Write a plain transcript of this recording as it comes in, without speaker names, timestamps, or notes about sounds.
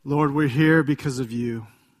Lord, we're here because of you.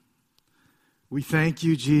 We thank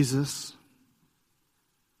you, Jesus.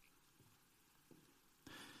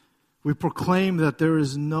 We proclaim that there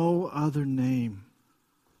is no other name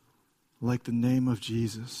like the name of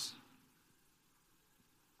Jesus.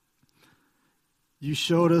 You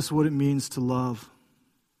showed us what it means to love.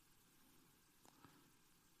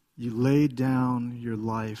 You laid down your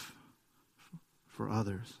life for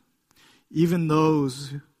others, even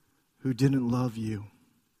those who didn't love you.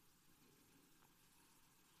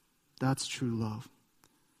 That's true love.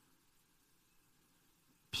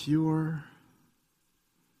 Pure,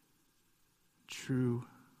 true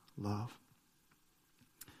love.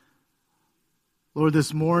 Lord,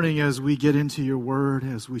 this morning as we get into your word,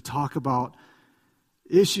 as we talk about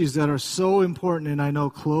issues that are so important and I know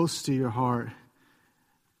close to your heart,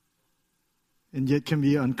 and yet can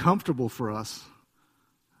be uncomfortable for us,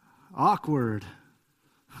 awkward.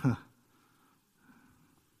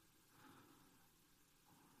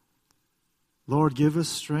 Lord, give us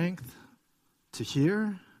strength to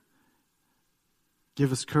hear.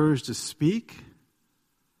 Give us courage to speak.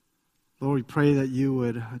 Lord, we pray that you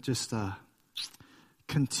would just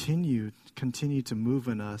continue to move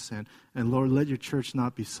in us. And Lord, let your church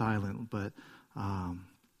not be silent, but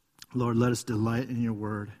Lord, let us delight in your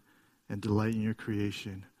word and delight in your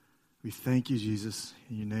creation. We thank you, Jesus.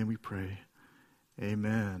 In your name we pray.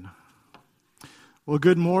 Amen. Well,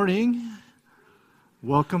 good morning.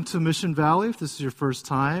 Welcome to Mission Valley. If this is your first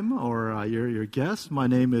time or you're your guest, my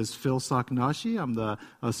name is Phil Sakanashi. I'm the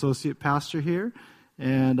associate pastor here.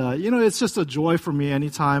 And, it's just a joy for me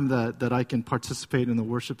anytime that I can participate in the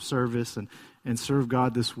worship service and serve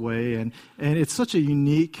God this way. And it's such a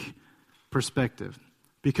unique perspective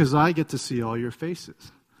because I get to see all your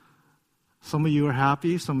faces. Some of you are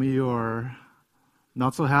happy. Some of you are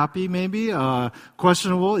not so happy, maybe.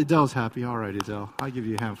 Questionable. Adele's happy. All right, Adele. I'll give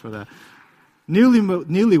you a hand for that.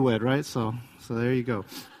 Newlywed, right? So there you go.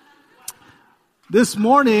 This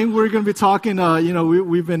morning, we're going to be talking,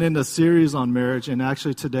 we've been in a series on marriage, and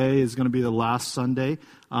actually today is going to be the last Sunday.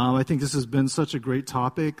 I think this has been such a great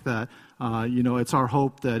topic that, it's our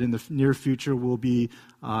hope that in the near future we'll be,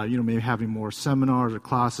 maybe having more seminars or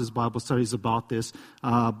classes, Bible studies about this.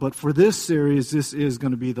 But for this series, this is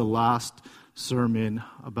going to be the last sermon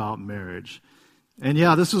about marriage. And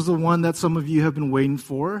this is the one that some of you have been waiting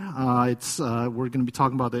for. We're going to be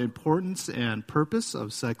talking about the importance and purpose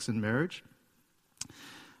of sex in marriage.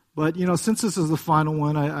 But, since this is the final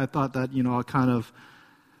one, I thought that, I'll kind of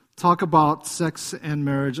talk about sex and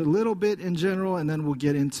marriage a little bit in general, and then we'll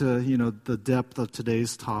get into, the depth of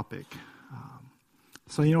today's topic.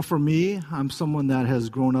 For me, I'm someone that has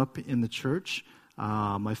grown up in the church.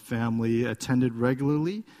 My family attended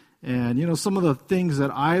regularly. And, some of the things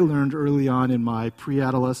that I learned early on in my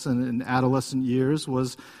pre-adolescent and adolescent years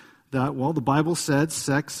was that, the Bible said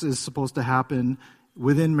sex is supposed to happen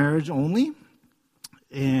within marriage only.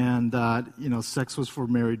 And that, sex was for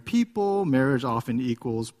married people. Marriage often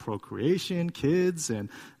equals procreation, kids, and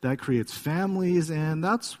that creates families. And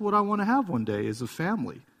that's what I want to have one day is a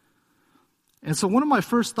family. And so one of my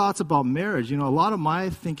first thoughts about marriage, a lot of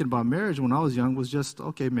my thinking about marriage when I was young was just,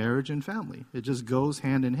 okay, marriage and family. It just goes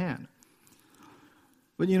hand in hand.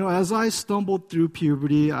 But, as I stumbled through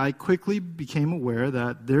puberty, I quickly became aware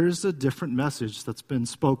that there's a different message that's been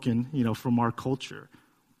spoken, from our culture.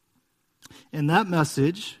 And that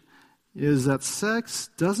message is that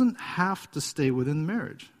sex doesn't have to stay within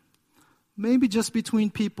marriage. Maybe just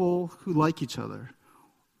between people who like each other.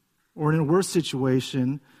 Or in a worse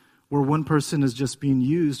situation, where one person is just being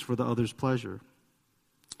used for the other's pleasure.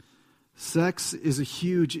 Sex is a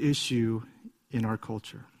huge issue in our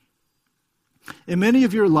culture. In many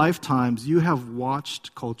of your lifetimes, you have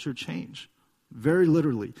watched culture change, very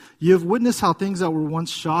literally. You have witnessed how things that were once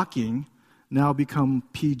shocking now become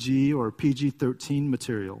PG or PG-13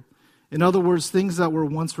 material. In other words, things that were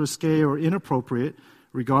once risque or inappropriate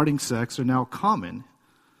regarding sex are now common.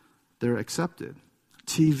 They're accepted.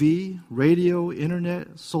 TV, radio,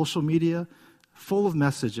 internet, social media, full of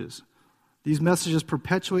messages. These messages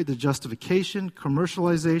perpetuate the justification,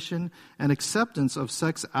 commercialization, and acceptance of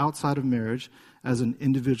sex outside of marriage as an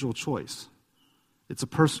individual choice. It's a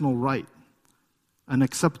personal right, an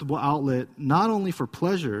acceptable outlet not only for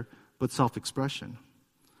pleasure, but self-expression.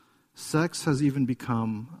 Sex has even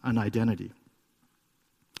become an identity.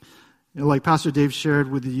 Like Pastor Dave shared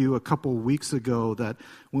with you a couple weeks ago, that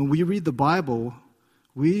when we read the Bible,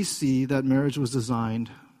 we see that marriage was designed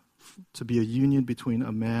to be a union between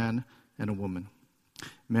a man and a woman.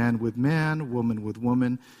 Man with man, woman with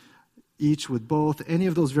woman, each with both. Any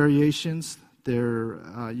of those variations, they're,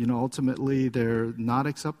 ultimately, they're not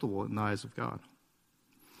acceptable in the eyes of God.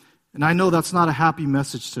 And I know that's not a happy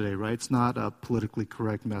message today, right? It's not a politically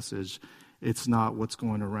correct message. It's not what's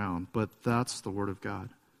going around. But that's the Word of God.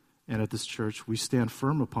 And at this church, we stand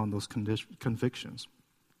firm upon those convictions.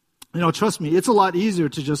 Trust me, it's a lot easier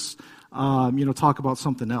to just, talk about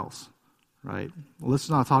something else, right? Well, let's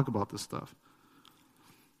not talk about this stuff.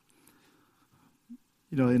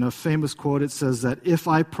 In a famous quote, it says that if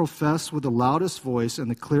I profess with the loudest voice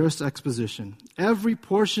and the clearest exposition every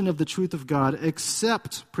portion of the truth of God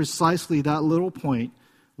except precisely that little point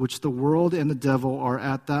which the world and the devil are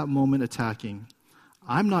at that moment attacking,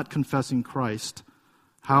 I'm not confessing Christ,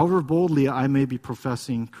 however boldly I may be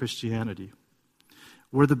professing Christianity.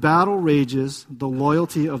 Where the battle rages, the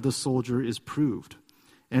loyalty of the soldier is proved,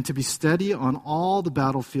 and to be steady on all the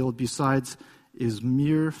battlefield besides is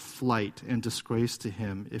mere flight and disgrace to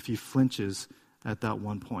him if he flinches at that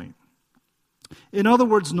one point. In other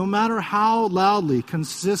words, no matter how loudly,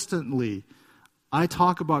 consistently I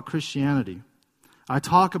talk about Christianity, I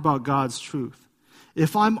talk about God's truth,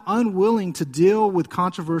 if I'm unwilling to deal with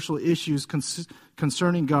controversial issues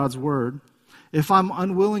concerning God's word, if I'm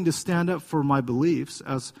unwilling to stand up for my beliefs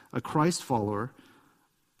as a Christ follower,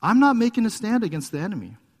 I'm not making a stand against the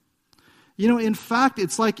enemy. In fact,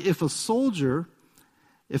 it's like if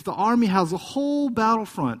the army has a whole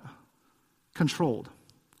battlefront controlled,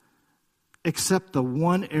 except the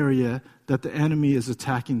one area that the enemy is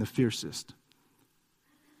attacking the fiercest.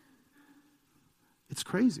 It's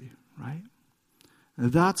crazy, right?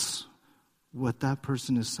 And that's what that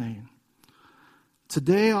person is saying.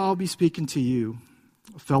 Today I'll be speaking to you,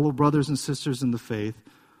 fellow brothers and sisters in the faith,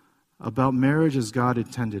 about marriage as God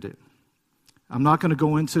intended it. I'm not going to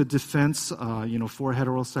go into defense, for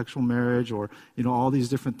heterosexual marriage or, all these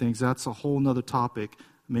different things. That's a whole other topic,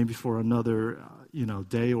 maybe for another,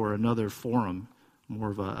 day or another forum, more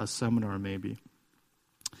of a seminar maybe.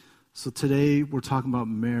 So today we're talking about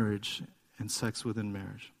marriage and sex within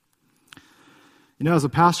marriage. As a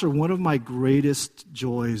pastor, one of my greatest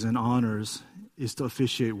joys and honors is to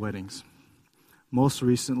officiate weddings. Most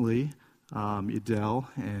recently, Idel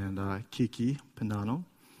and Kiki Pinano.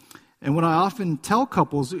 And what I often tell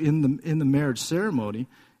couples in the marriage ceremony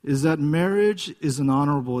is that marriage is an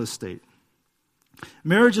honorable estate.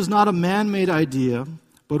 Marriage is not a man-made idea,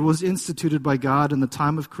 but was instituted by God in the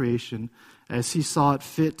time of creation as he saw it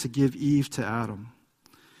fit to give Eve to Adam.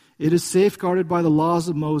 It is safeguarded by the laws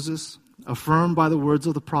of Moses, affirmed by the words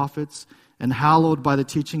of the prophets, and hallowed by the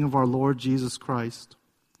teaching of our Lord Jesus Christ.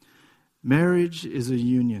 Marriage is a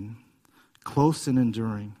union, close and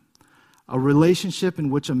enduring. A relationship in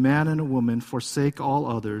which a man and a woman forsake all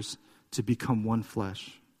others to become one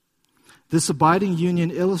flesh. This abiding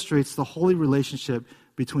union illustrates the holy relationship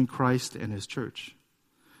between Christ and his church.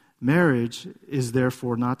 Marriage is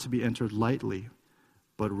therefore not to be entered lightly,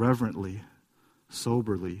 but reverently,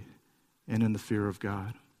 soberly, and in the fear of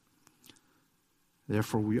God.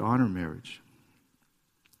 Therefore, we honor marriage.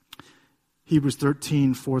 Hebrews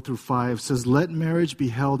 13, 4-5 says, "Let marriage be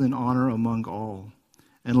held in honor among all,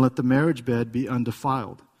 and let the marriage bed be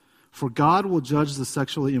undefiled. For God will judge the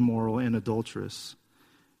sexually immoral and adulterous.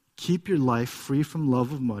 Keep your life free from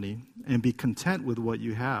love of money, and be content with what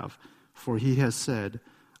you have. For he has said,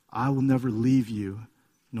 I will never leave you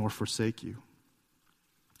nor forsake you."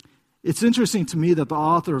 It's interesting to me that the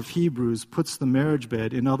author of Hebrews puts the marriage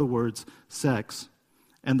bed, in other words, sex,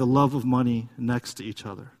 and the love of money next to each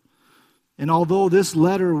other. And although this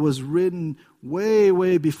letter was written way,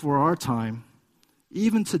 way before our time,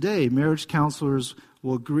 even today, marriage counselors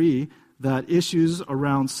will agree that issues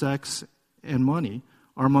around sex and money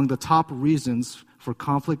are among the top reasons for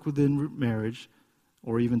conflict within marriage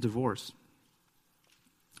or even divorce.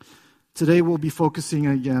 Today we'll be focusing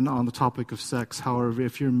again on the topic of sex. However,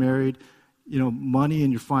 if you're married, money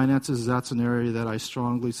and your finances, that's an area that I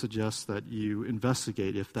strongly suggest that you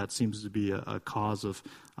investigate if that seems to be a cause of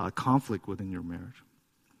conflict within your marriage.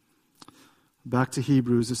 Back to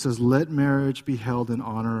Hebrews, it says, "Let marriage be held in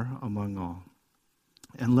honor among all,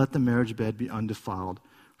 and let the marriage bed be undefiled,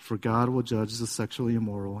 for God will judge the sexually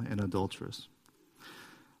immoral and adulterous."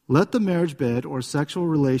 Let the marriage bed or sexual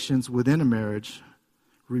relations within a marriage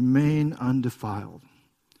remain undefiled,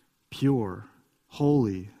 pure,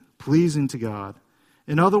 holy, pleasing to God.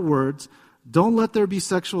 In other words, don't let there be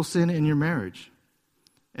sexual sin in your marriage.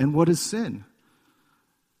 And what is sin?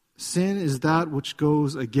 Sin is that which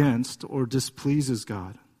goes against or displeases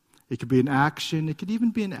God. It could be an action. It could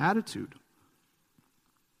even be an attitude.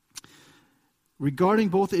 Regarding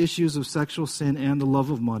both issues of sexual sin and the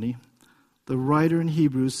love of money, the writer in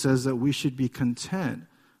Hebrews says that we should be content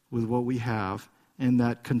with what we have, and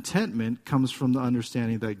that contentment comes from the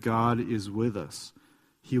understanding that God is with us.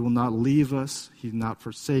 He will not leave us. He will not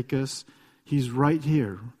forsake us. He's right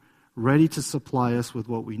here, ready to supply us with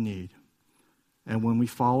what we need. And when we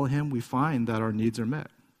follow him, we find that our needs are met.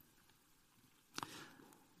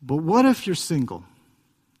 But what if you're single?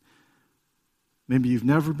 Maybe you've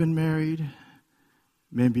never been married.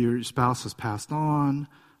 Maybe your spouse has passed on.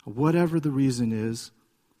 Whatever the reason is,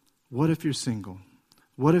 what if you're single?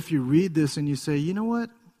 What if you read this and you say, you know what?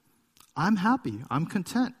 I'm happy. I'm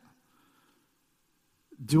content.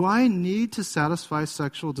 Do I need to satisfy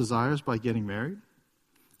sexual desires by getting married?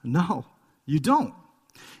 No, you don't.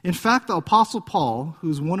 In fact, the Apostle Paul,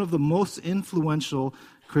 who's one of the most influential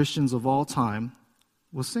Christians of all time,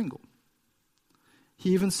 was single. He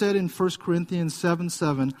even said in 1 Corinthians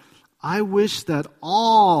 7:7, I wish that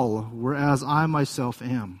all were as I myself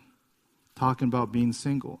am. Talking about being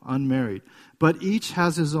single, unmarried. But each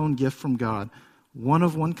has his own gift from God, one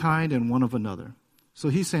of one kind and one of another. So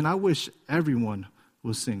he's saying, I wish everyone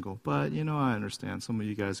was single. But, I understand. Some of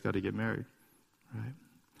you guys got to get married. Right?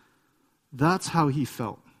 That's how he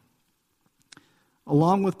felt.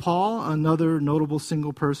 Along with Paul, another notable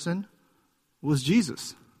single person was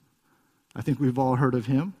Jesus. I think we've all heard of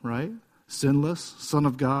him, right? Sinless, Son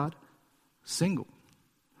of God, single.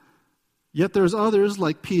 Yet there's others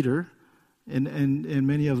like Peter and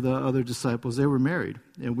many of the other disciples. They were married.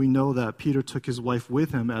 And we know that Peter took his wife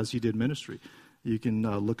with him as he did ministry. You can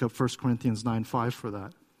look up 1 Corinthians 9:5 for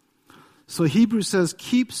that. So Hebrews says,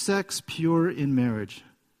 keep sex pure in marriage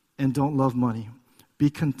and don't love money. Be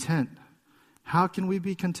content. How can we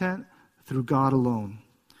be content? Through God alone.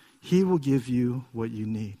 He will give you what you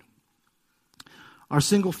need. Our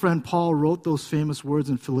single friend Paul wrote those famous words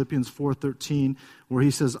in Philippians 4:13 where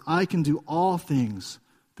he says, I can do all things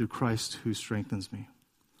through Christ who strengthens me.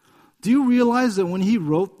 Do you realize that when he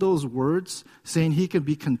wrote those words saying he could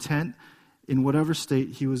be content in whatever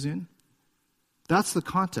state he was in? That's the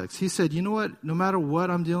context. He said, you know what? No matter what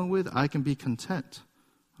I'm dealing with, I can be content.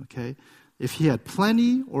 Okay? If he had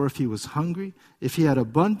plenty or if he was hungry, if he had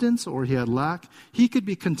abundance or he had lack, he could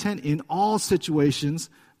be content in all situations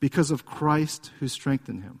because of Christ who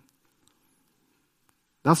strengthened him.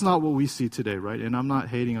 That's not what we see today, right? And I'm not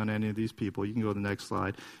hating on any of these people. You can go to the next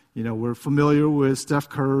slide. We're familiar with Steph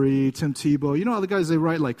Curry, Tim Tebow. Other guys, they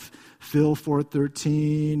write like Phil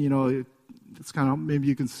 413. It's kind of, maybe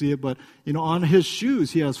you can see it, but, on his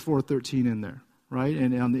shoes, he has 413 in there, right?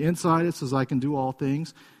 And on the inside, it says, I can do all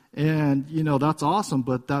things. And, that's awesome,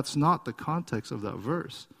 but that's not the context of that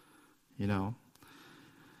verse,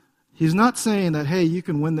 He's not saying that, hey, you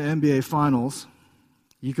can win the NBA Finals,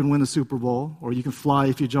 you can win the Super Bowl, or you can fly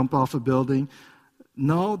if you jump off a building.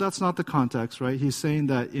 No, that's not the context, right? He's saying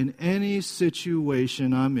that in any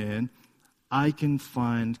situation I'm in, I can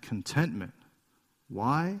find contentment.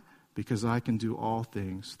 Why? Because I can do all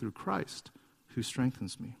things through Christ who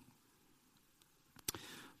strengthens me.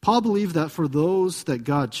 Paul believed that for those that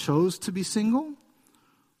God chose to be single,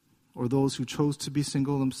 or those who chose to be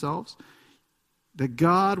single themselves, that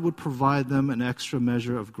God would provide them an extra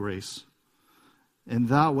measure of grace. And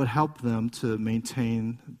that would help them to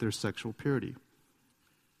maintain their sexual purity.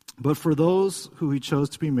 But for those who he chose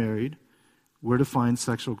to be married, we're to find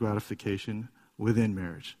sexual gratification within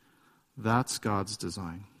marriage. That's God's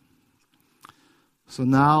design. So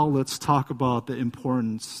now let's talk about the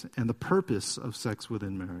importance and the purpose of sex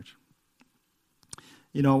within marriage.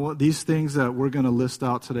 These things that we're going to list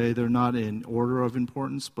out today, they're not in order of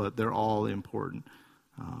importance, but they're all important.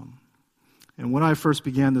 And when I first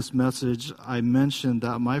began this message, I mentioned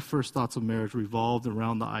that my first thoughts of marriage revolved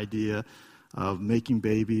around the idea of making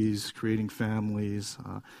babies, creating families.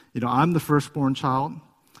 I'm the firstborn child.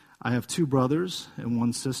 I have 2 brothers and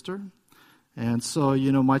 1 sister. And so,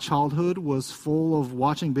 my childhood was full of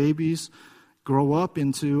watching babies grow up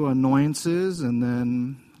into annoyances and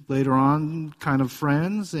then later on kind of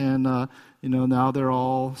friends. And, now they're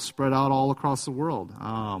all spread out all across the world.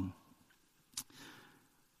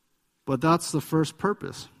 But that's the first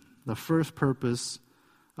purpose. The first purpose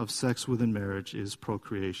of sex within marriage is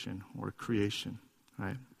procreation or creation,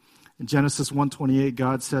 right? In Genesis 1:28,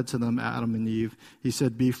 God said to them, Adam and Eve, he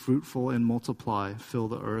said, be fruitful and multiply, fill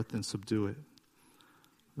the earth and subdue it.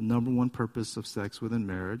 The number one purpose of sex within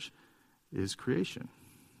marriage is creation.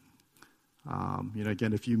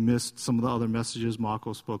 Again, if you missed some of the other messages,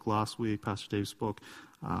 Mako spoke last week, Pastor Dave spoke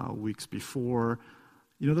weeks before.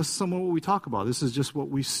 This is some of what we talk about. This is just what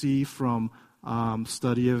we see from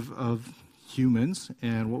study of humans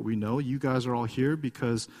and what we know. You guys are all here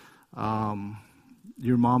because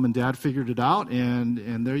your mom and dad figured it out,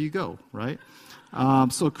 and there you go, right?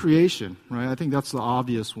 So creation, right? I think that's the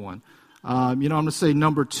obvious one. I'm going to say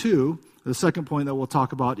number 2, the second point that we'll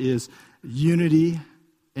talk about is unity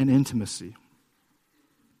and intimacy.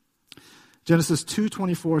 Genesis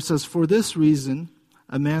 2:24 says, "For this reason,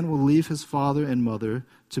 a man will leave his father and mother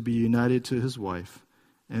to be united to his wife,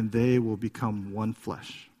 and they will become one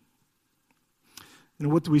flesh." You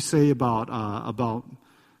know, what do we say about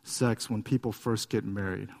sex when people first get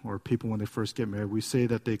married, or people when they first get married? We say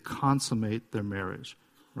that they consummate their marriage,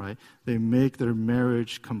 right? They make their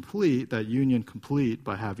marriage complete, that union complete,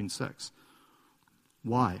 by having sex.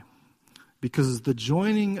 Why? Because the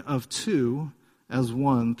joining of two as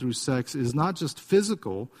one through sex is not just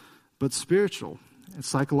physical, but spiritual and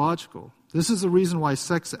psychological. This is the reason why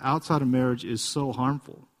sex outside of marriage is so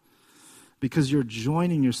harmful, because you're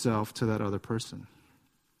joining yourself to that other person.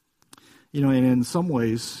 You know, and in some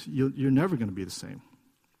ways, you're never going to be the same.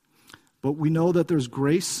 But we know that there's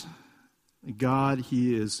grace. God,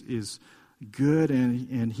 He is good,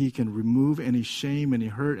 and He can remove any shame, any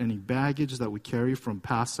hurt, any baggage that we carry from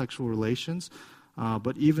past sexual relations.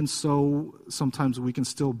 But even so, sometimes we can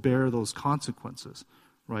still bear those consequences,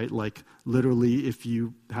 right? Like literally, if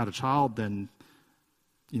you had a child, then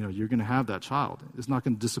you're going to have that child. It's not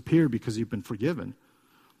going to disappear because you've been forgiven.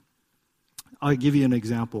 I'll give you an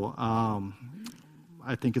example.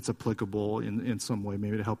 I think it's applicable in some way,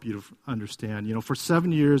 maybe to help you to understand. You know, for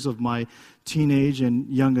 7 years of my teenage and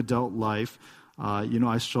young adult life,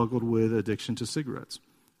 I struggled with addiction to cigarettes.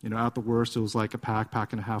 You know, at the worst, it was like a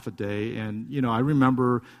pack and a half a day. And, I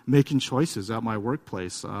remember making choices at my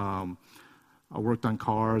workplace. I worked on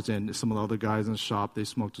cars, and some of the other guys in the shop, they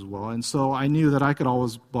smoked as well. And so I knew that I could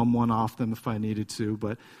always bum one off them if I needed to.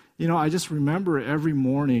 But, I just remember every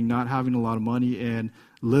morning not having a lot of money and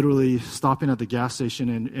literally stopping at the gas station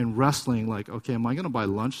and wrestling like, okay, am I going to buy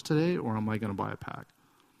lunch today or am I going to buy a pack?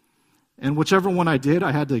 And whichever one I did,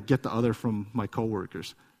 I had to get the other from my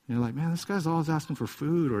coworkers. Like, man, this guy's always asking for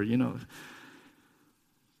food or.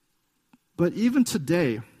 But even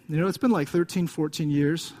today, it's been like 13, 14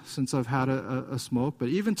 years since I've had a smoke. But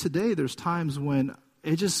even today, there's times when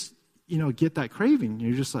it just, get that craving.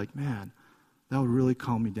 You're just like, man, that would really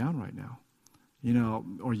calm me down right now.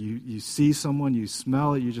 Or you see someone, you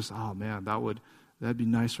smell it, you just, oh man, that'd be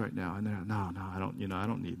nice right now. And then, no, I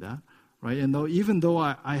don't need that, right? And even though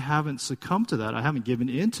I haven't succumbed to that, I haven't given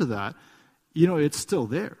into that, it's still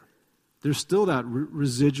there. There's still that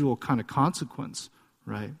residual kind of consequence,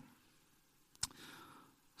 right?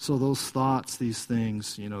 So those thoughts, these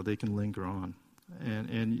things, they can linger on.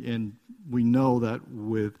 And we know that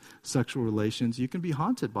with sexual relations, you can be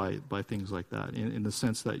haunted by things like that in the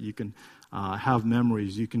sense that you can have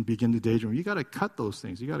memories, you can begin to daydream. You got to cut those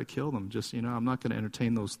things. You got to kill them. Just, I'm not going to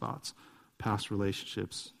entertain those thoughts, past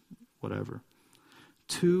relationships, whatever.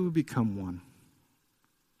 Two become one.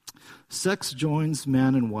 Sex joins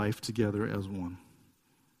man and wife together as one.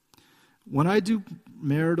 When I do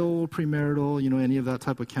marital, premarital, any of that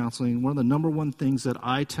type of counseling, one of the number one things that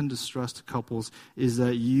I tend to stress to couples is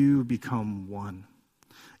that you become one.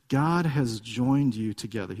 God has joined you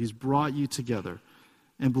together. He's brought you together.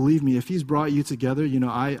 And believe me, if He's brought you together,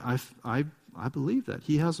 I believe that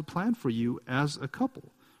He has a plan for you as a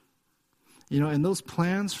couple. And those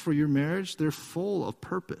plans for your marriage, they're full of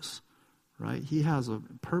purpose, right? He has a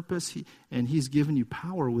purpose, and He's given you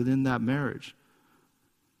power within that marriage.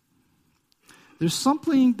 There's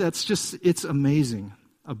something that's it's amazing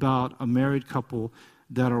about a married couple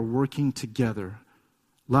that are working together.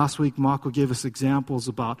 Last week, Mako gave us examples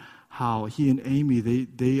about how he and Amy,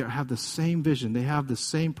 they have the same vision. They have the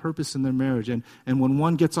same purpose in their marriage. And when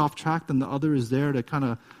one gets off track, then the other is there to kind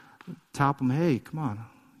of tap them, hey, come on,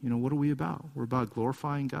 what are we about? We're about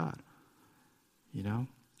glorifying God, And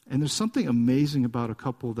there's something amazing about a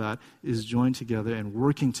couple that is joined together and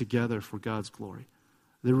working together for God's glory.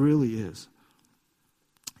 There really is.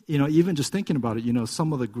 Even just thinking about it,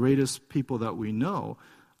 some of the greatest people that we know,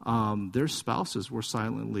 their spouses were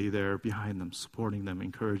silently there behind them, supporting them,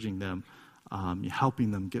 encouraging them,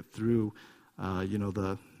 helping them get through,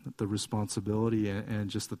 the responsibility and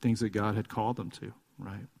just the things that God had called them to,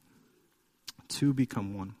 right? Two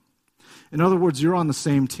become one. In other words, you're on the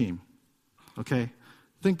same team, okay?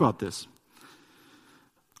 Think about this.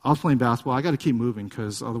 I was playing basketball. I got to keep moving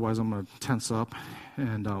because otherwise I'm going to tense up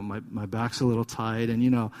and my back's a little tight.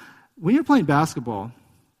 And, when you're playing basketball,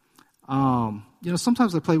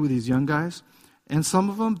 sometimes I play with these young guys, and some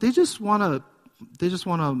of them, they just want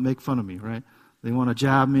to make fun of me, right? They want to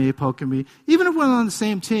jab me, poke at me. Even if we're on the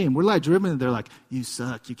same team, we're like dribbling, they're like, you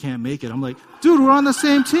suck, you can't make it. I'm like, dude, we're on the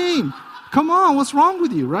same team. Come on, what's wrong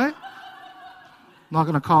with you, right? I'm not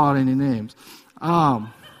going to call out any names.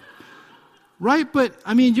 Right? But,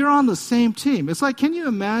 you're on the same team. It's like, can you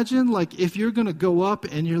imagine, like, if you're going to go up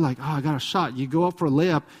and you're like, oh, I got a shot. You go up for a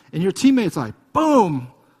layup, and your teammate's like, boom,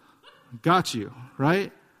 got you,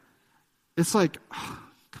 right? It's like,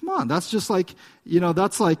 come on, that's just like,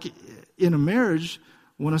 that's like in a marriage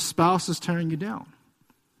when a spouse is tearing you down.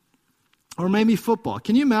 Or maybe football.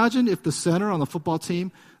 Can you imagine if the center on the football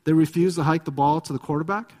team, they refuse to hike the ball to the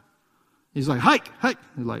quarterback? He's like, hike.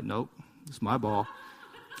 He's like, nope, it's my ball,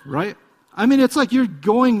 right? I mean, it's like you're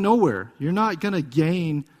going nowhere. You're not going to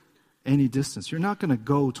gain any distance. You're not going to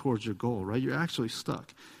go towards your goal, right? You're actually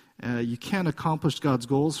stuck. You can't accomplish God's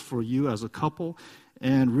goals for you as a couple.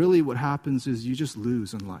 And really what happens is you just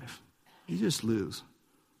lose in life. You just lose.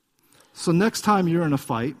 So next time you're in a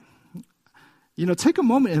fight, take a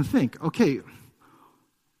moment and think, okay,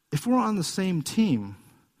 if we're on the same team,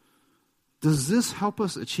 does this help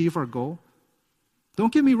us achieve our goal?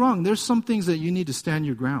 Don't get me wrong. There's some things that you need to stand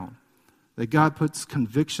your ground. That God puts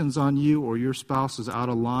convictions on you or your spouse is out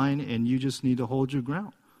of line and you just need to hold your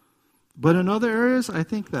ground. But in other areas, I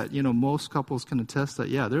think that, most couples can attest that,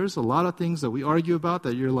 there's a lot of things that we argue about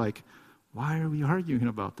that you're like, why are we arguing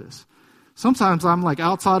about this? Sometimes I'm like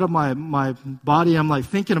outside of my body, I'm like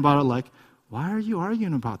thinking about it like, why are you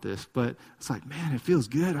arguing about this? But it's like, man, it feels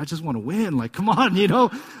good. I just want to win. Like, come on,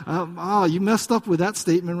 you messed up with that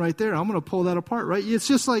statement right there. I'm going to pull that apart, right? It's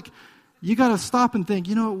just like, you got to stop and think,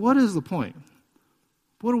 what is the point?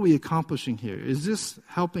 What are we accomplishing here? Is this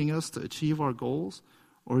helping us to achieve our goals?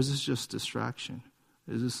 Or is this just distraction?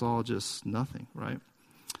 Is this all just nothing, right?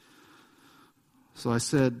 So I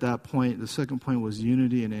said that point, the second point was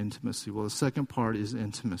unity and intimacy. Well, the second part is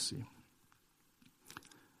intimacy.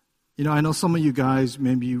 I know some of you guys,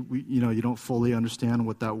 maybe you don't fully understand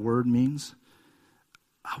what that word means.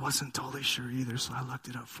 I wasn't totally sure either, so I looked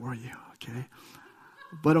it up for you, okay?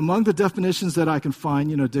 But among the definitions that I can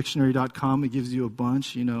find, dictionary.com, it gives you a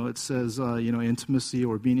bunch. It says, intimacy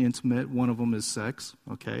or being intimate. One of them is sex,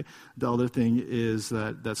 okay? The other thing is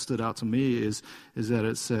that stood out to me is that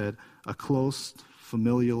it said a close,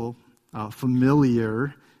 familiar,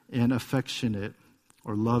 and affectionate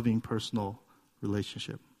or loving personal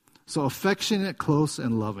relationship. So affectionate, close,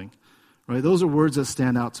 and loving, right? Those are words that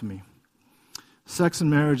stand out to me. Sex in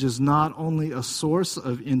marriage is not only a source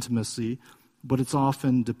of intimacy, but it's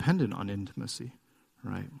often dependent on intimacy,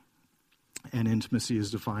 right? And intimacy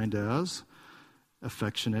is defined as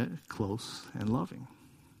affectionate, close, and loving.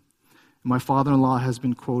 My father-in-law has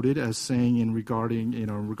been quoted as saying in regard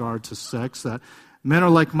to sex that men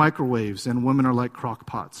are like microwaves and women are like crock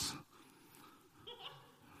pots.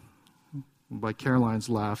 By Caroline's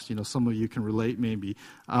laughs, some of you can relate maybe.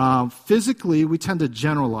 Physically, we tend to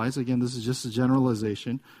generalize. Again, this is just a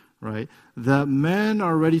generalization, right? That men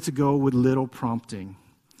are ready to go with little prompting.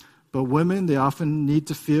 But women, they often need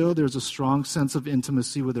to feel there's a strong sense of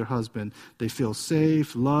intimacy with their husband. They feel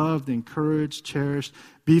safe, loved, encouraged, cherished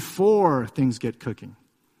before things get cooking.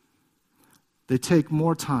 They take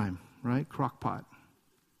more time, right? Crockpot.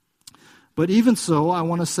 But even so, I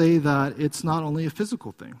want to say that it's not only a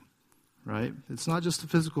physical thing, right? It's not just a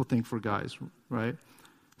physical thing for guys, right?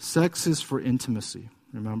 Sex is for intimacy,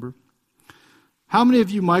 remember? How many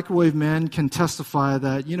of you microwave men can testify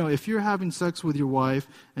that, if you're having sex with your wife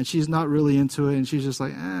and she's not really into it and she's just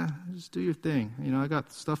like, just do your thing. I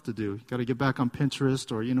got stuff to do. Got to get back on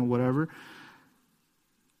Pinterest or, whatever.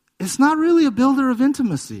 It's not really a builder of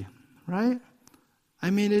intimacy, right? I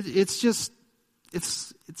mean, it's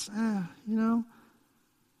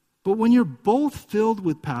But when you're both filled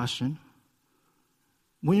with passion,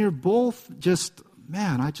 when you're both just,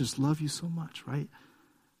 man, I just love you so much, right?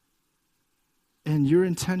 And your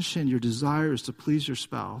intention, your desire is to please your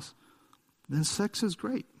spouse, then sex is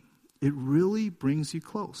great. It really brings you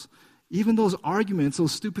close. Even those arguments,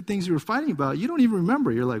 those stupid things you were fighting about, you don't even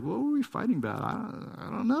remember. You're like, what were we fighting about? I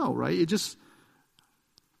don't know, right? It just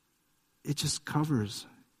covers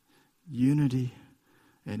unity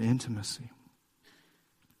and intimacy.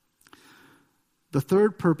 The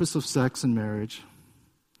third purpose of sex in marriage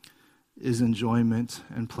is enjoyment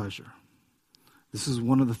and pleasure. This is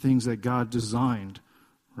one of the things that God designed,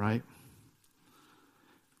 right?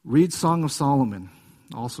 Read Song of Solomon,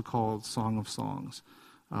 also called Song of Songs.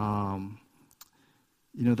 That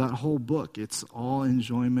whole book, it's all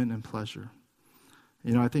enjoyment and pleasure.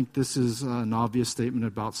 I think this is an obvious statement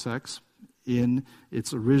about sex. In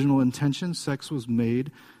its original intention, sex was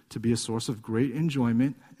made to be a source of great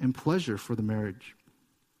enjoyment and pleasure for the marriage.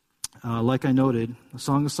 Like I noted, the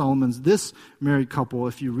Song of Solomon's, this married couple,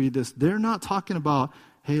 if you read this, they're not talking about,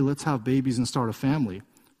 hey, let's have babies and start a family,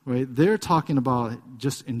 right? They're talking about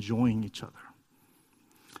just enjoying each other.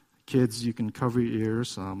 Kids, you can cover your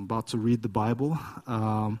ears. I'm about to read the Bible.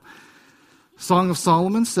 Song of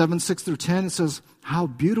Solomon 7:6-10, it says, "How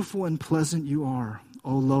beautiful and pleasant you are,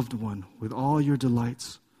 O loved one, with all your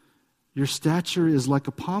delights. Your stature is like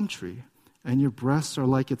a palm tree, and your breasts are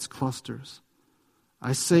like its clusters.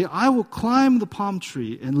 I say, I will climb the palm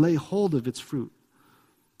tree and lay hold of its fruit.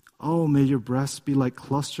 Oh, may your breasts be like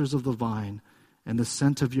clusters of the vine, and the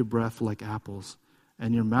scent of your breath like apples,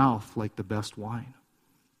 and your mouth like the best wine.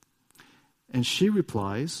 And she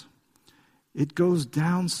replies, it goes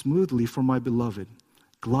down smoothly for my beloved,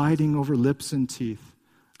 gliding over lips and teeth.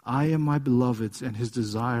 I am my beloved's, and his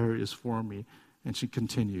desire is for me. And she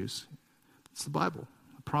continues. It's the Bible,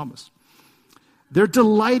 I promise. They're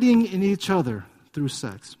delighting in each other through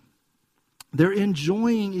sex. They're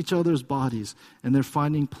enjoying each other's bodies, and they're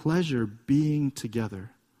finding pleasure being together.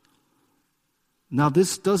 Now,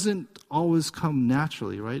 this doesn't always come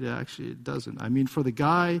naturally, right? Actually, it doesn't. I mean, for the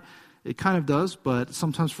guy, it kind of does, but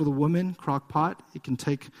sometimes for the woman, crockpot, it can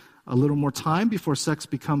take a little more time before sex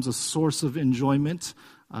becomes a source of enjoyment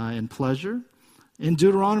and pleasure. In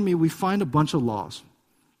Deuteronomy, we find a bunch of laws.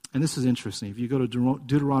 And this is interesting. If you go to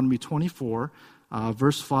Deuteronomy 24,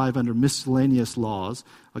 verse 5 under miscellaneous laws,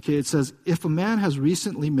 okay, it says, if a man has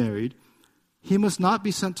recently married, he must not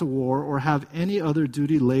be sent to war or have any other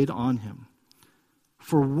duty laid on him.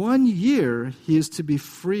 For 1 year, he is to be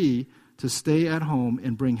free to stay at home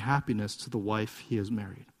and bring happiness to the wife he has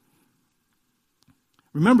married.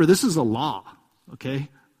 Remember, this is a law, okay?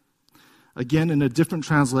 Again, in a different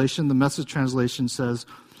translation, the Message translation says,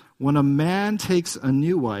 when a man takes a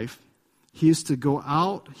new wife, he is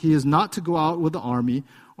not to go out with the army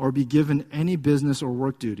or be given any business or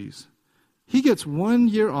work duties. He gets 1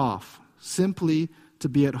 year off simply to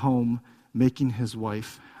be at home making his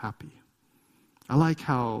wife happy. I like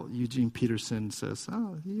how Eugene Peterson says,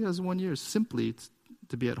 he has 1 year simply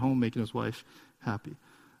to be at home making his wife happy.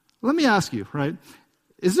 Let me ask you, right?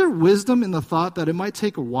 Is there wisdom in the thought that it might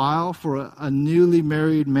take a while for a newly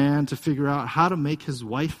married man to figure out how to make his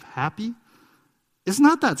wife happy? It's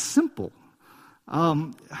not that simple.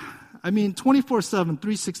 24/7,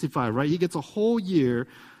 365, right? He gets a whole year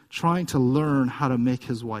trying to learn how to make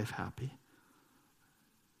his wife happy.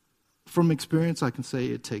 From experience, I can say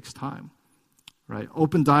it takes time. Right?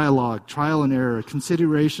 Open dialogue, trial and error,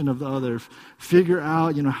 consideration of the other, figure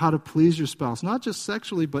out, how to please your spouse, not just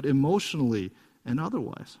sexually, but emotionally and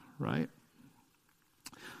otherwise, right?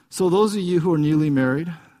 So those of you who are newly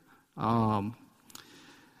married,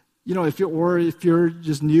 if you're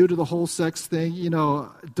just new to the whole sex thing,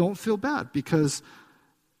 don't feel bad because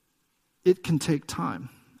it can take time.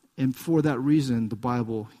 And for that reason, the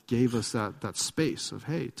Bible gave us that space of,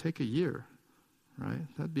 hey, take a year. Right?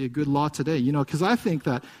 That'd be a good law today, because I think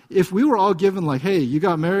that if we were all given like, hey, you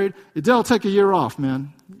got married, Adele, take a year off,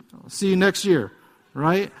 man. See you next year,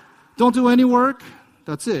 right? Don't do any work.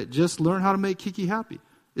 That's it. Just learn how to make Kiki happy.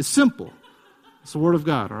 It's simple. It's the Word of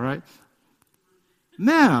God, all right?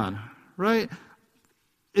 Man, right?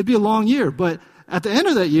 It'd be a long year, but at the end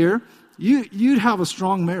of that year, you'd have a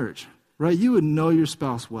strong marriage, right? You would know your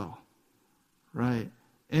spouse well, right?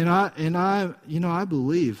 And I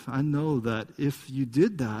believe, I know that if you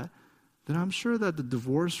did that, then I'm sure that the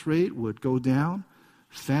divorce rate would go down.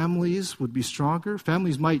 Families would be stronger.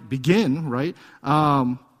 Families might begin, right?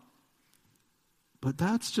 But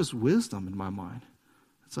that's just wisdom in my mind.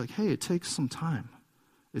 It's like, hey, it takes some time.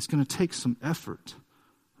 It's going to take some effort,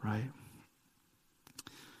 right?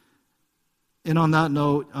 And on that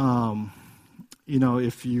note,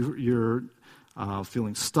 if you're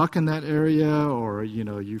feeling stuck in that area or,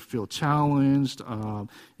 you feel challenged,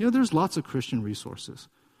 there's lots of Christian resources.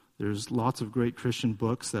 There's lots of great Christian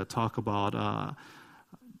books that talk about,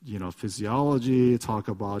 physiology, talk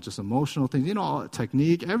about just emotional things,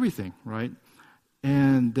 technique, everything, right?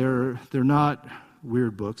 And they're not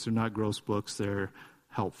weird books. They're not gross books. They're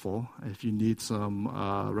helpful. If you need some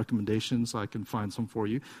recommendations, I can find some for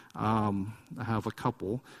you. I have a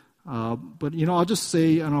couple. But I'll just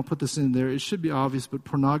say, and I'll put this in there, it should be obvious, but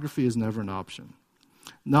pornography is never an option.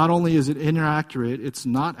 Not only is it inaccurate, it's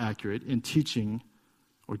not accurate in teaching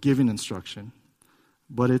or giving instruction,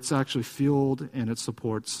 but it's actually fueled and it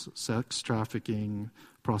supports sex trafficking,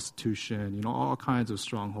 prostitution, all kinds of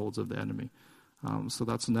strongholds of the enemy. So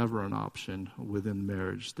that's never an option within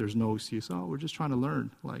marriage. There's no excuse, we're just trying to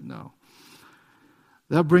learn. Like, no.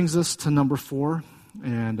 That brings us to number 4.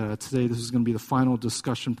 And today this is going to be the final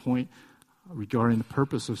discussion point regarding the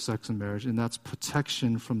purpose of sex and marriage, and that's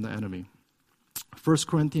protection from the enemy. 1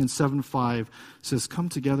 Corinthians 7:5 says, come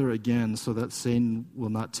together again so that Satan will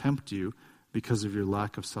not tempt you because of your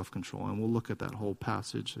lack of self-control. And we'll look at that whole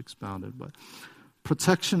passage expounded. But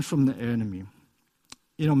protection from the enemy.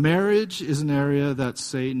 Marriage is an area that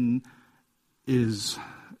Satan is,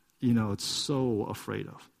 it's so afraid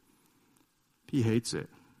of. He hates it.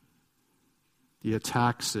 He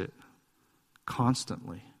attacks it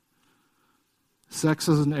constantly. Sex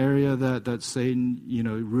is an area that Satan,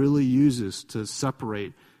 really uses to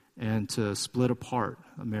separate and to split apart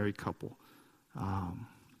a married couple.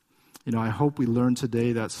 I hope we learn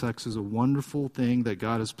today that sex is a wonderful thing that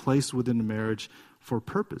God has placed within the marriage for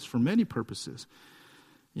purpose, for many purposes.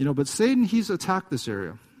 But Satan, he's attacked this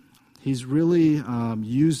area. He's really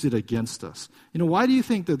used it against us. Why do you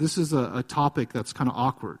think that this is a topic that's kind of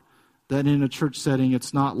awkward? That in a church setting,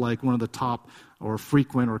 it's not like one of the top or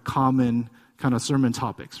frequent or common kind of sermon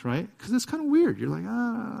topics, right? Because it's kind of weird. You're like,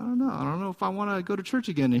 I don't know if I want to go to church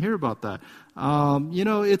again and hear about that.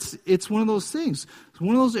 It's one of those things. It's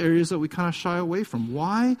one of those areas that we kind of shy away from.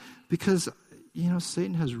 Why? Because,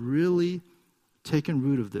 Satan has really taken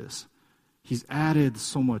root of this. He's added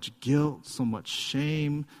so much guilt, so much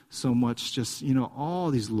shame, so much just,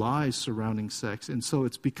 all these lies surrounding sex. And so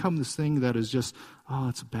it's become this thing that is just,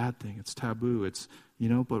 it's a bad thing. It's taboo. It's,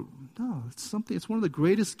 but no, it's one of the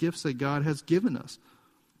greatest gifts that God has given us.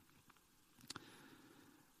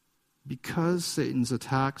 Because Satan's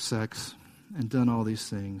attacked sex and done all these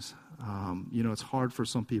things, it's hard for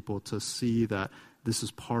some people to see that this is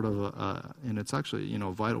part of and it's actually,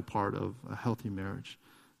 a vital part of a healthy marriage.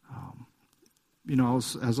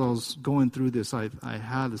 As I was going through this, I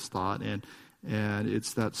had this thought, and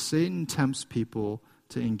it's that Satan tempts people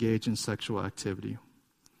to engage in sexual activity,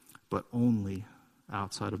 but only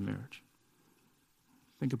outside of marriage.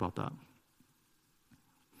 Think about that.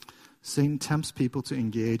 Satan tempts people to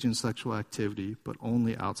engage in sexual activity, but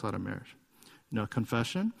only outside of marriage.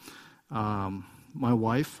 Confession. My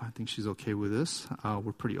wife, I think she's okay with this.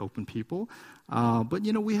 We're pretty open people. But,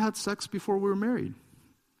 we had sex before we were married.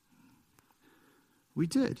 We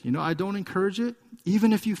did. I don't encourage it.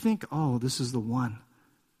 Even if you think, this is the one.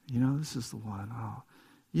 This is the one.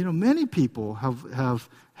 Many people have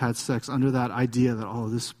had sex under that idea that,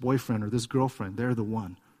 this boyfriend or this girlfriend, they're the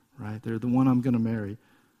one, right? They're the one I'm going to marry.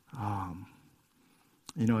 And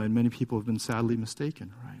many people have been sadly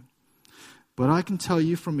mistaken, right? But I can tell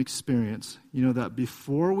you from experience, that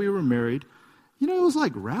before we were married, it was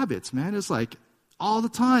like rabbits, man. It's like all the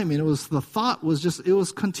time. And it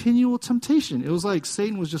was continual temptation. It was like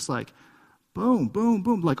Satan was just like, boom, boom,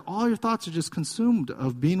 boom. Like all your thoughts are just consumed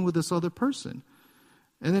of being with this other person.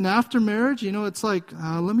 And then after marriage, it's like,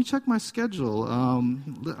 let me check my schedule.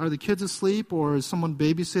 Are the kids asleep or is someone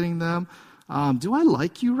babysitting them? Do I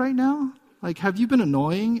like you right now? Like, have you been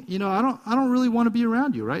annoying? I don't really want to be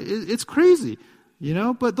around you, right? It's crazy,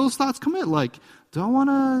 but those thoughts come in like, do I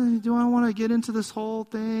want to get into this whole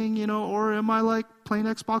thing, or am I like playing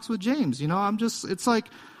Xbox with James? It's like,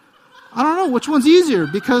 I don't know which one's easier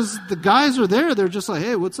because the guys are there. They're just like,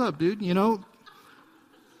 hey, what's up, dude?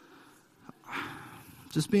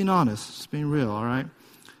 Just being honest, just being real, all right?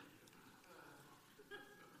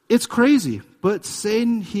 It's crazy, but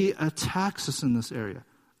Satan, he attacks us in this area.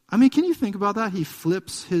 I mean, can you think about that? He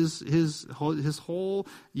flips his whole,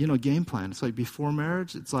 game plan. It's like before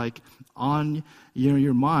marriage, it's like on,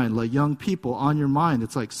 your mind, like young people, on your mind,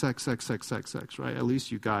 it's like sex, right? At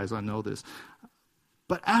least you guys, I know this.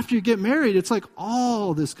 But after you get married, it's like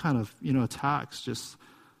all this kind of, attacks, just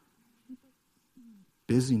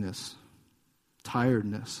busyness,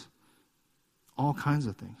 tiredness, all kinds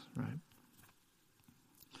of things, right?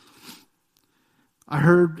 I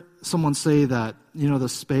heard someone say that, the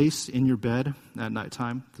space in your bed at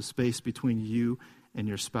nighttime, the space between you and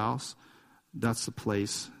your spouse, that's the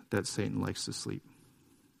place that Satan likes to sleep.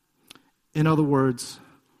 In other words,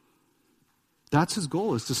 that's his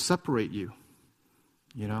goal, is to separate you,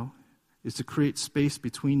 is to create space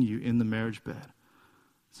between you in the marriage bed.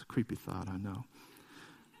 It's a creepy thought, I know.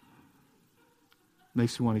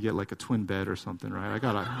 Makes you want to get like a twin bed or something, right?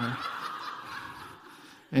 Right?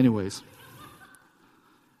 Anyways.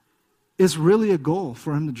 It's really a goal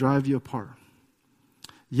for him to drive you apart.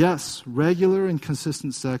 Yes, regular and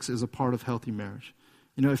consistent sex is a part of healthy marriage.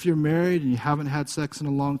 If you're married and you haven't had sex in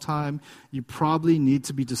a long time, you probably need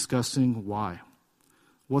to be discussing why.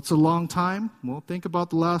 What's a long time? Well, think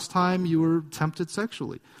about the last time you were tempted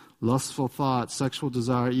sexually. Lustful thoughts, sexual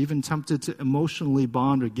desire, even tempted to emotionally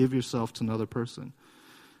bond or give yourself to another person,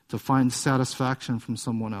 to find satisfaction from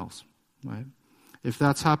someone else, right? If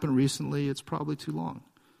that's happened recently, it's probably too long.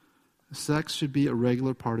 Sex should be a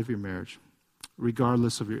regular part of your marriage,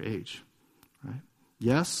 regardless of your age, right?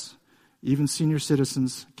 Yes, even senior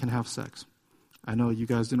citizens can have sex. I know you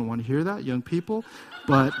guys didn't want to hear that, young people,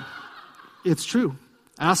 but it's true.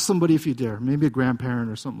 Ask somebody if you dare, maybe a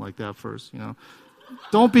grandparent or something like that first,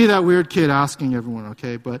 Don't be that weird kid asking everyone,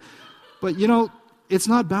 okay? But it's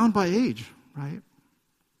not bound by age, right?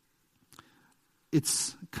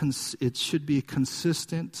 It should be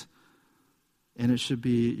consistent And it should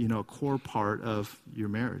be, a core part of your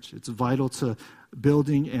marriage. It's vital to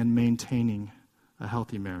building and maintaining a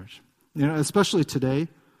healthy marriage. Especially today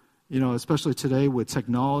with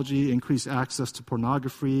technology, increased access to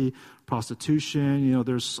pornography, prostitution.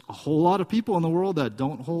 There's a whole lot of people in the world that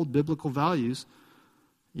don't hold biblical values.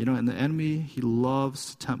 And the enemy, he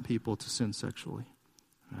loves to tempt people to sin sexually.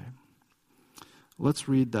 Right? Let's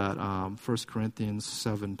read that 1 Corinthians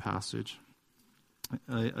 7 passage.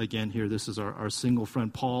 Again, here, this is our single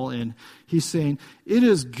friend Paul, and he's saying, it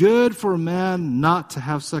is good for a man not to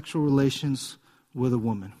have sexual relations with a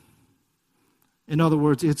woman. In other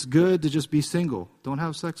words, it's good to just be single. Don't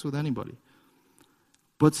have sex with anybody.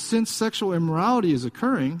 But since sexual immorality is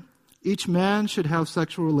occurring, each man should have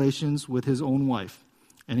sexual relations with his own wife,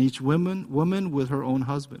 and each woman with her own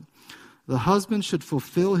husband. The husband should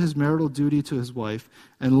fulfill his marital duty to his wife,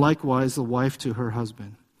 and likewise the wife to her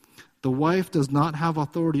husband. The wife does not have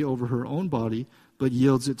authority over her own body, but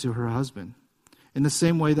yields it to her husband. In the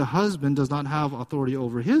same way, the husband does not have authority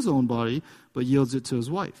over his own body, but yields it to his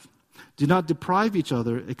wife. Do not deprive each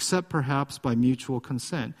other, except perhaps by mutual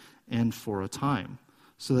consent and for a time,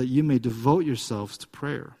 so that you may devote yourselves to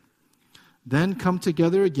prayer. Then come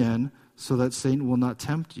together again, so that Satan will not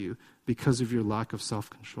tempt you because of your lack of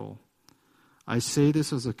self-control. I say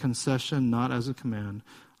this as a concession, not as a command.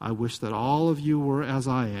 I wish that all of you were as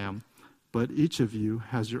I am, but each of you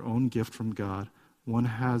has your own gift from God. One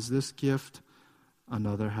has this gift,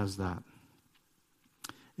 another has that.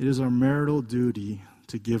 It is our marital duty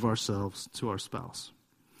to give ourselves to our spouse.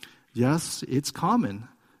 Yes, it's common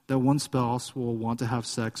that one spouse will want to have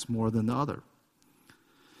sex more than the other,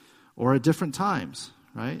 or at different times,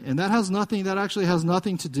 right? And that actually has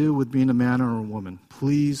nothing to do with being a man or a woman.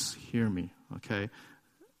 Please hear me, okay?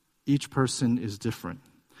 Each person is different.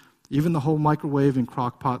 Even the whole microwave and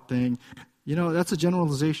crock pot thing, that's a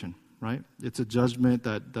generalization, right? It's a judgment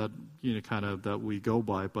that we go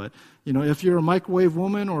by. But, if you're a microwave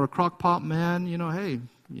woman or a crock pot man, hey,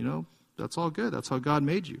 that's all good. That's how God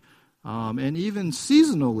made you. And even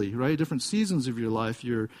seasonally, right? Different seasons of your life,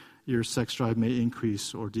 your sex drive may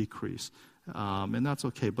increase or decrease. And that's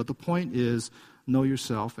okay. But the point is, know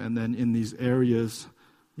yourself. And then in these areas,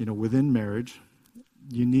 within marriage,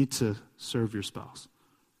 you need to serve your spouse.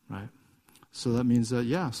 Right? So that means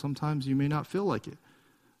that, sometimes you may not feel like it.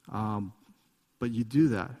 But you do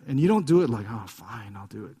that. And you don't do it like, oh, fine, I'll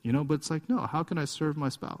do it. But it's like, no, how can I serve my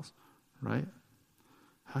spouse? Right?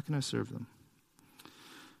 How can I serve them?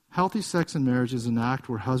 Healthy sex in marriage is an act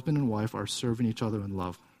where husband and wife are serving each other in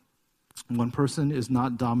love. One person is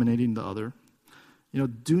not dominating the other.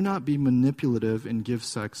 Do not be manipulative and give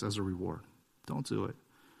sex as a reward. Don't do it.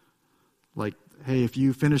 Like, hey, if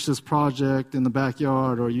you finish this project in the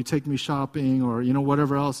backyard, or you take me shopping, or,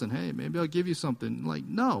 whatever else, and hey, maybe I'll give you something. Like,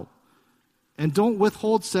 no. And don't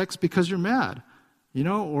withhold sex because you're mad,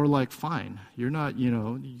 or like, fine, you're not, you're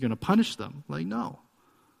going to punish them. Like, no.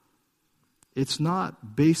 It's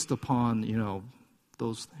not based upon,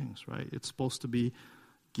 those things, right? It's supposed to be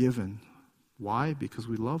given. Why? Because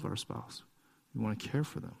we love our spouse. We want to care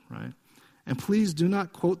for them, right? And please do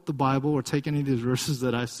not quote the Bible or take any of these verses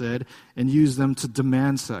that I said and use them to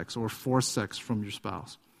demand sex or force sex from your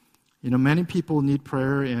spouse. Many people need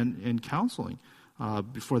prayer and counseling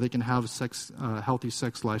before they can have healthy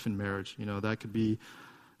sex life in marriage. That could be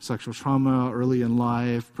sexual trauma early in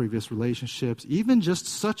life, previous relationships, even just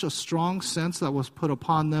such a strong sense that was put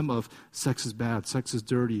upon them of sex is bad, sex is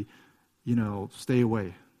dirty, stay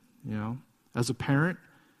away. As a parent,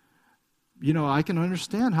 I can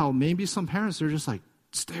understand how maybe some parents are just like,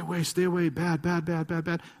 stay away, bad.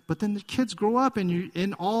 But then the kids grow up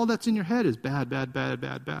and all that's in your head is bad,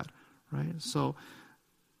 right? So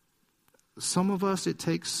some of us, it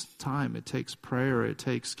takes time, it takes prayer, it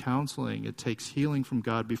takes counseling, it takes healing from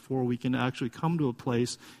God before we can actually come to a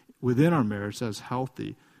place within our marriage that's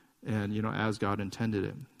healthy and, as God intended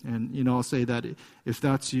it. And, I'll say that if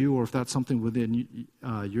that's you or if that's something within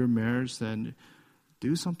your marriage, then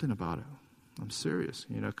do something about it. I'm serious.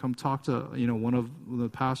 Come talk to, one of the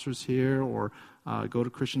pastors here or go to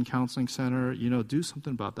Christian Counseling Center. Do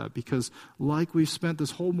something about that because like we've spent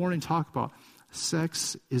this whole morning talking about,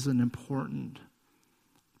 sex is a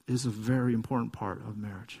very important part of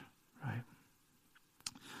marriage, right?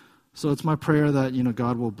 So it's my prayer that,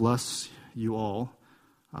 God will bless you all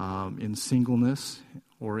in singleness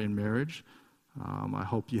or in marriage. I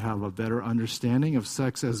hope you have a better understanding of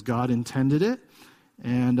sex as God intended it.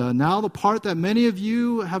 And now the part that many of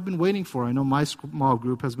you have been waiting for, I know my small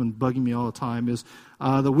group has been bugging me all the time, is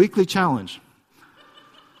the weekly challenge.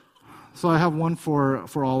 So I have one for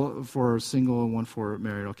single and one for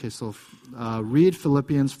married. Okay, so read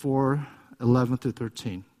Philippians 4, 11 through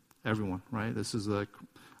 13. Everyone, right? This is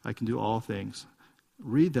I can do all things.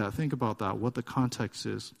 Read that. Think about that, what the context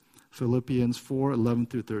is. Philippians 4, 11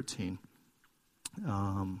 through 13.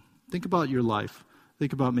 Think about your life.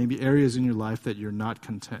 Think about maybe areas in your life that you're not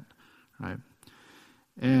content, right?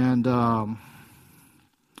 And,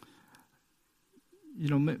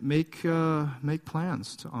 make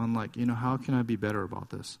plans on how can I be better about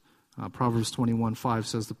this? Proverbs 21:5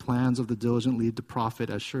 says, the plans of the diligent lead to profit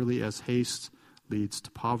as surely as haste leads to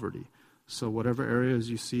poverty. So whatever areas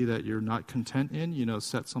you see that you're not content in,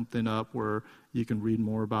 set something up where you can read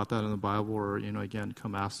more about that in the Bible, or, again,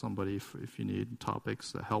 come ask somebody if you need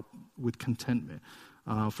topics that help with contentment.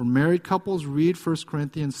 For married couples, read 1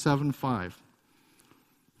 Corinthians 7:5.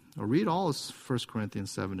 Or read all of 1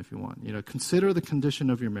 Corinthians 7 if you want. Consider the condition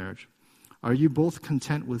of your marriage. Are you both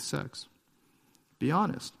content with sex? Be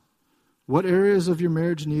honest. What areas of your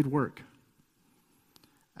marriage need work?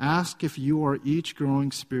 Ask if you are each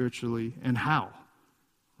growing spiritually and how,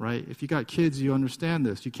 right? If you got kids, you understand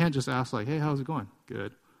this. You can't just ask hey, how's it going?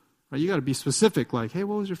 Good. Right? You got to be specific, hey,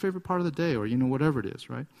 what was your favorite part of the day? Or, whatever it is,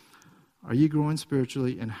 right? Are you growing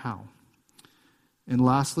spiritually and how? And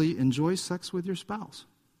lastly, enjoy sex with your spouse.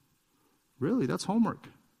 Really, that's homework.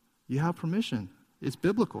 You have permission. It's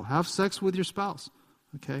biblical. Have sex with your spouse,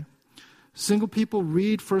 okay? Single people,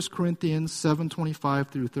 read 1 Corinthians 7:25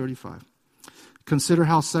 through 35. Consider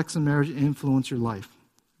how sex and marriage influence your life.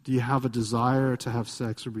 Do you have a desire to have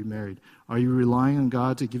sex or be married? Are you relying on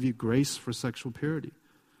God to give you grace for sexual purity?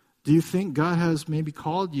 Do you think God has maybe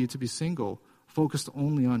called you to be single, focused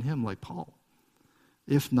only on Him like Paul?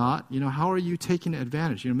 If not, how are you taking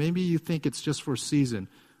advantage? Maybe you think it's just for a season.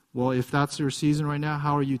 Well, if that's your season right now,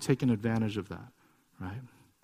 how are you taking advantage of that, right?